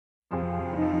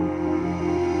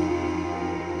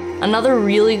Another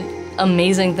really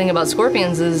amazing thing about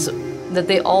scorpions is that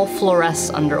they all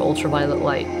fluoresce under ultraviolet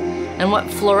light. And what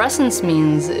fluorescence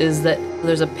means is that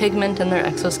there's a pigment in their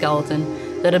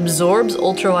exoskeleton that absorbs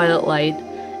ultraviolet light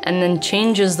and then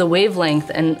changes the wavelength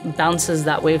and bounces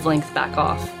that wavelength back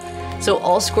off. So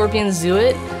all scorpions do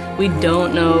it. We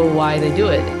don't know why they do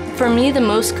it. For me, the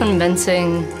most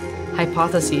convincing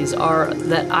hypotheses are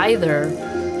that either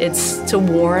it's to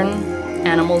warn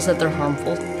animals that they're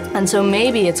harmful, and so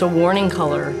maybe it's a warning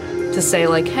color to say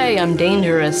like, hey, I'm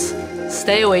dangerous,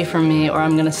 stay away from me or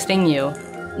I'm gonna sting you.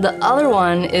 The other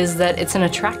one is that it's an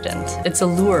attractant, it's a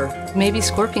lure. Maybe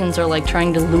scorpions are like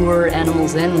trying to lure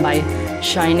animals in by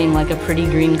shining like a pretty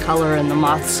green color and the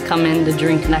moths come in to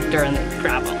drink nectar and they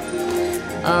grab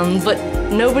them. But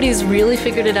nobody's really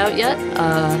figured it out yet,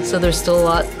 so there's still a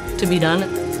lot to be done.